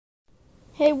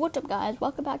Hey, what's up guys?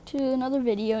 Welcome back to another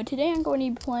video. Today I'm going to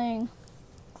be playing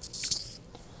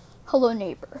Hello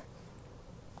Neighbor.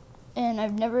 And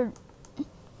I've never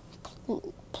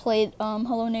played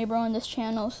Hello Neighbor on this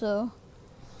channel, so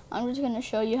I'm just going to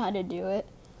show you how to do it.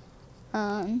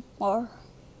 Or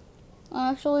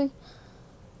actually,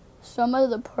 some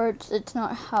of the parts, it's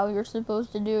not how you're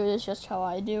supposed to do it, it's just how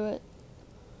I do it.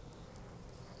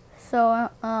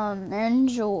 So,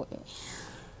 enjoy.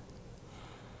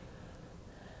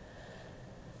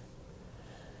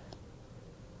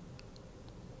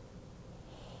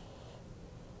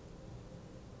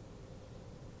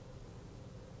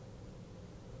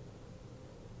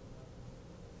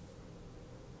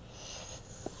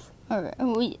 Alright,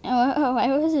 why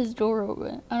was his door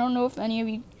open? I don't know if any of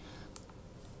you...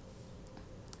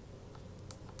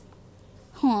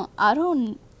 I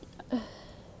don't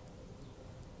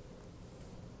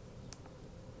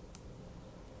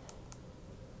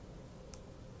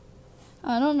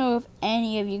know if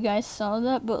any of you guys saw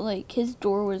that, but like his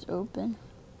door was open.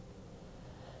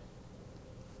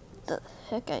 The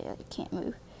heck, I can't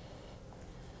move.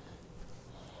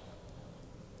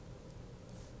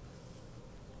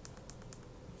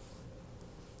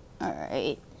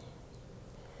 Alright.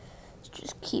 Let's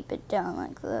just keep it down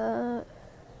like that.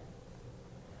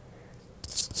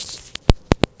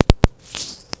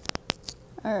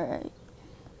 Alright.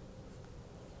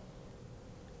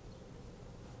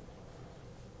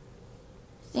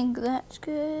 Think that's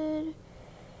good.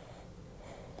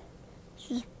 Let's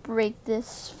just break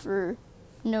this for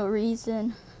no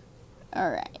reason.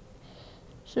 Alright.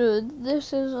 So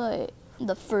this is like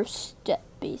the first step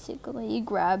basically. You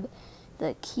grab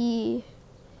the key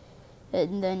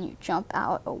and then you jump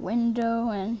out a window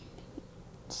and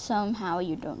somehow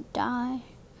you don't die.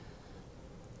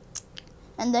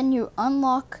 And then you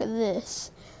unlock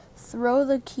this. Throw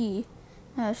the key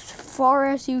as far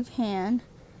as you can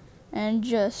and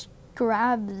just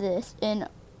grab this and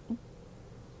what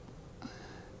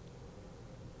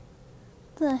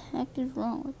the heck is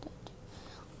wrong with that?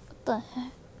 What the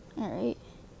heck? Alright.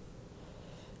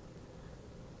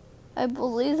 I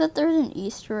believe that there's an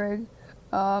Easter egg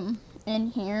in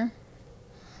here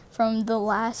from the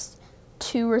last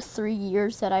 2 or 3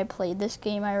 years that I played this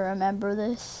game. I remember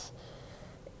this.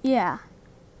 Yeah.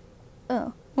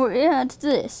 Oh. Well, yeah, it's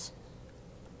this.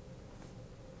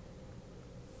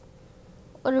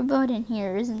 What about in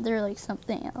here? Isn't there like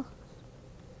something else?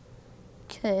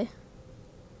 Okay.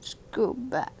 Let's go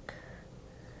back.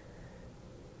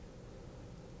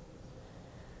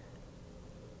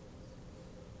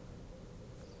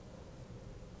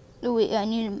 Oh, wait, I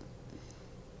need to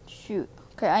shoot.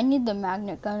 Okay, I need the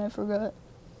magnet gun, I forgot.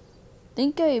 I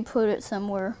think I put it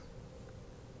somewhere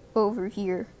over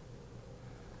here.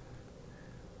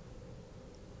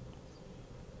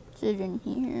 Is it in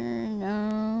here?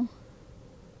 No.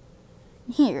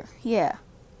 Here, yeah.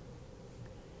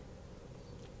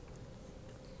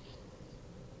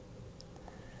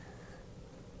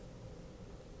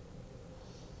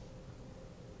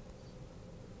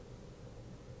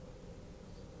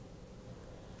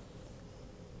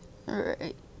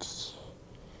 Alright.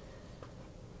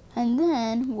 And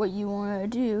then, what you want to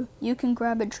do, you can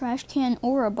grab a trash can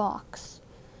or a box.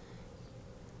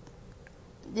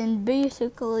 Then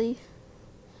basically,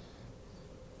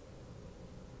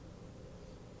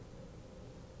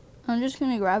 I'm just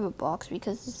going to grab a box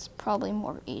because it's probably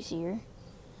more easier.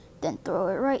 Then throw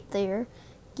it right there.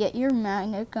 Get your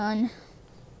magnet gun.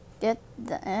 Get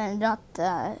the, and not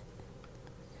that,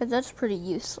 because that's pretty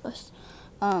useless.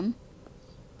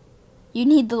 You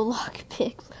need the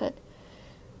lockpick, but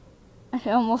I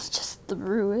almost just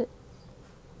threw it.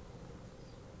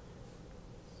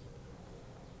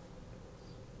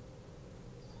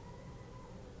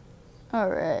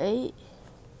 Alright.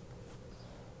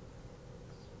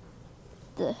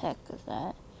 The heck is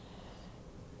that?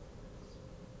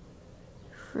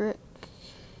 Frick.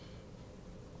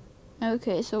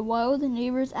 Okay, so while the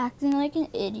neighbor's acting like an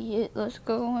idiot, let's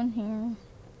go in here.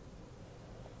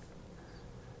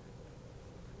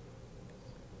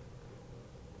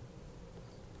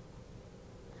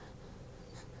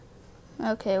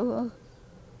 Okay, well,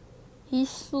 he's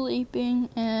sleeping,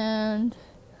 and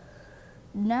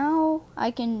now I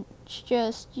can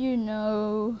just, you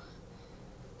know,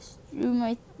 do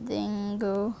my thing,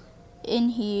 go in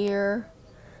here,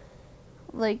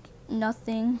 like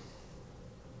nothing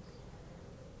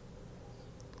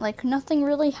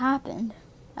really happened,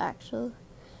 actually.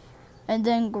 And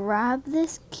then grab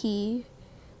this key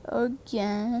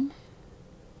again,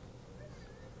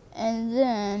 and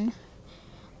then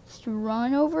just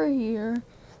run over here,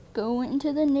 go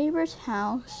into the neighbor's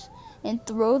house, and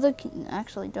throw the key.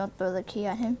 Actually, don't throw the key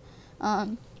at him.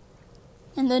 And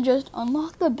then just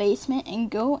unlock the basement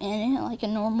and go in it like a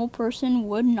normal person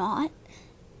would not.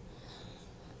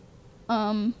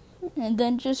 And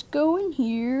then just go in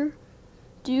here,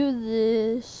 do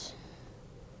this,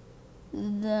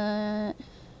 that.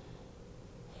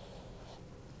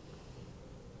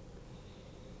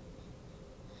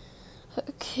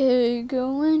 Okay,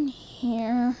 go in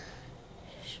here,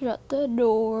 shut the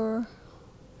door,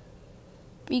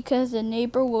 because the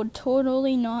neighbor will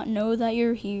totally not know that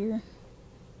you're here.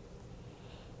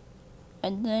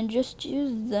 And then just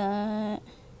do that,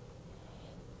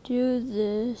 do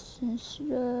this and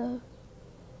stuff,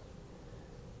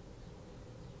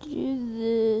 do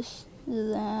this,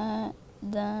 that.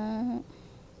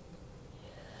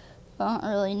 I don't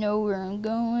really know where I'm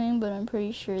going, but I'm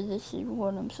pretty sure this is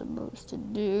what I'm supposed to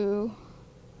do.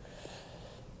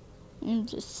 I'm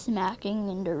just smacking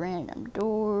into random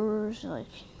doors,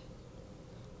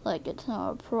 like it's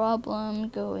not a problem.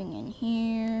 Going in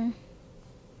here.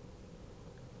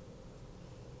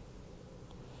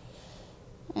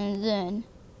 And then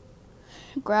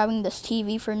grabbing this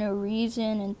TV for no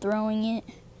reason and throwing it.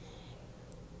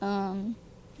 And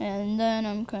then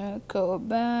I'm gonna go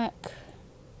back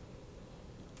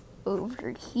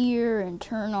over here and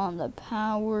turn on the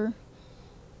power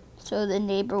so the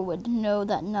neighbor would know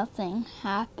that nothing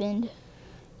happened.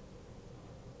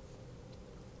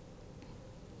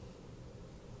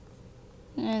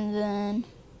 And then,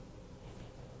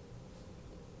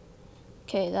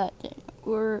 okay, that didn't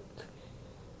work.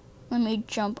 Let me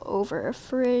jump over a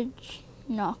fridge,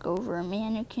 knock over a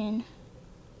mannequin.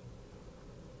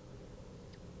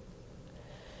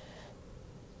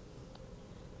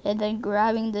 And then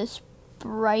grabbing this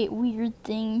bright weird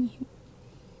thing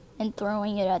and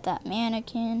throwing it at that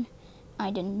mannequin.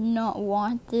 I did not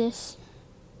want this.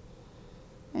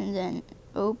 And then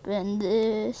open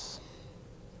this.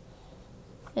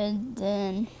 And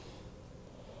then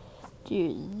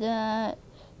do that.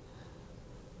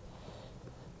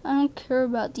 I don't care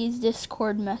about these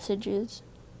Discord messages.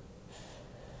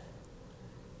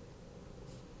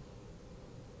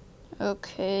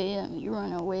 Okay, let me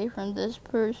run away from this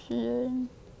person.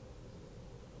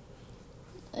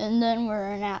 And then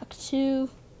we're in Act 2.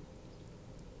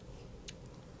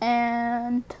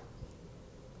 And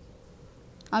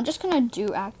I'm just gonna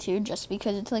do Act 2 just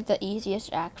because it's like the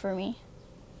easiest act for me.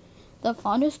 The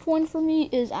funnest one for me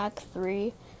is Act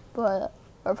 3, but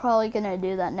we're probably gonna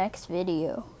do that next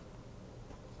video.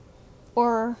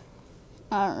 Or,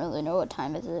 I don't really know what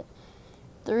time is it.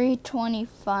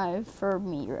 3:25 for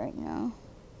me right now.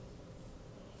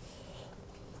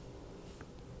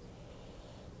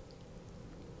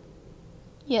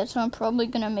 Yeah, so I'm probably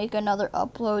gonna make another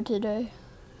upload today.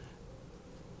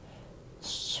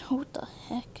 So what the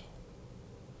heck?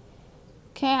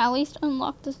 Okay, at least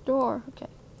unlock this door. Okay,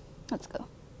 let's go.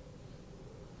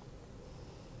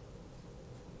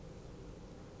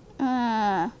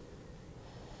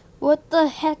 What the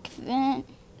heck, Vent?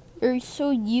 You're so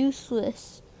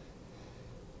useless.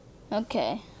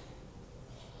 Okay.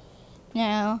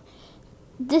 Now,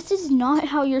 this is not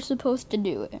how you're supposed to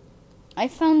do it. I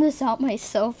found this out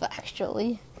myself,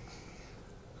 actually.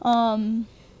 So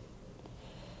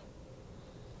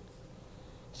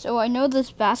I know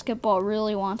this basketball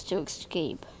really wants to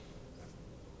escape.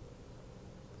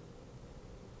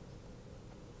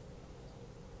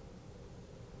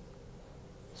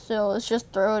 So let's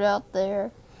just throw it out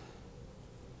there.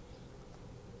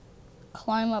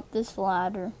 Climb up this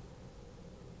ladder.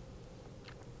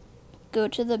 Go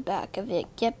to the back of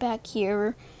it. Get back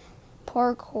here.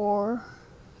 Parkour.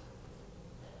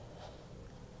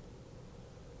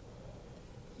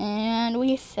 And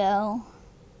we fell.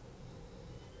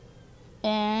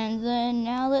 And then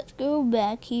now let's go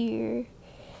back here.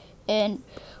 And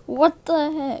what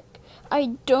the heck?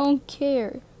 I don't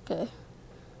care. Okay.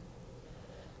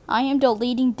 I am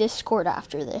deleting Discord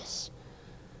after this.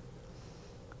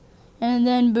 And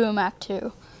then boom, Act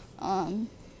 2. And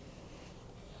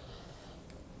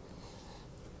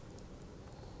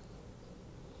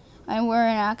we're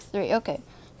in Act 3. Okay.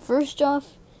 First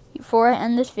off, before I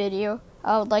end this video,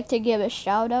 I would like to give a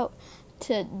shout out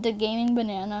to The Gaming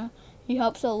Banana. He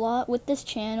helps a lot with this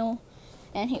channel,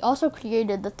 and he also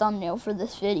created the thumbnail for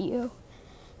this video.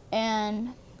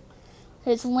 And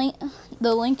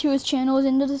the link to his channel is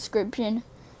in the description.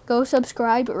 Go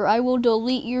subscribe or I will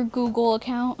delete your Google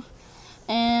account.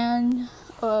 And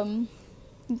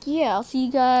yeah, I'll see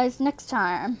you guys next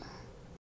time.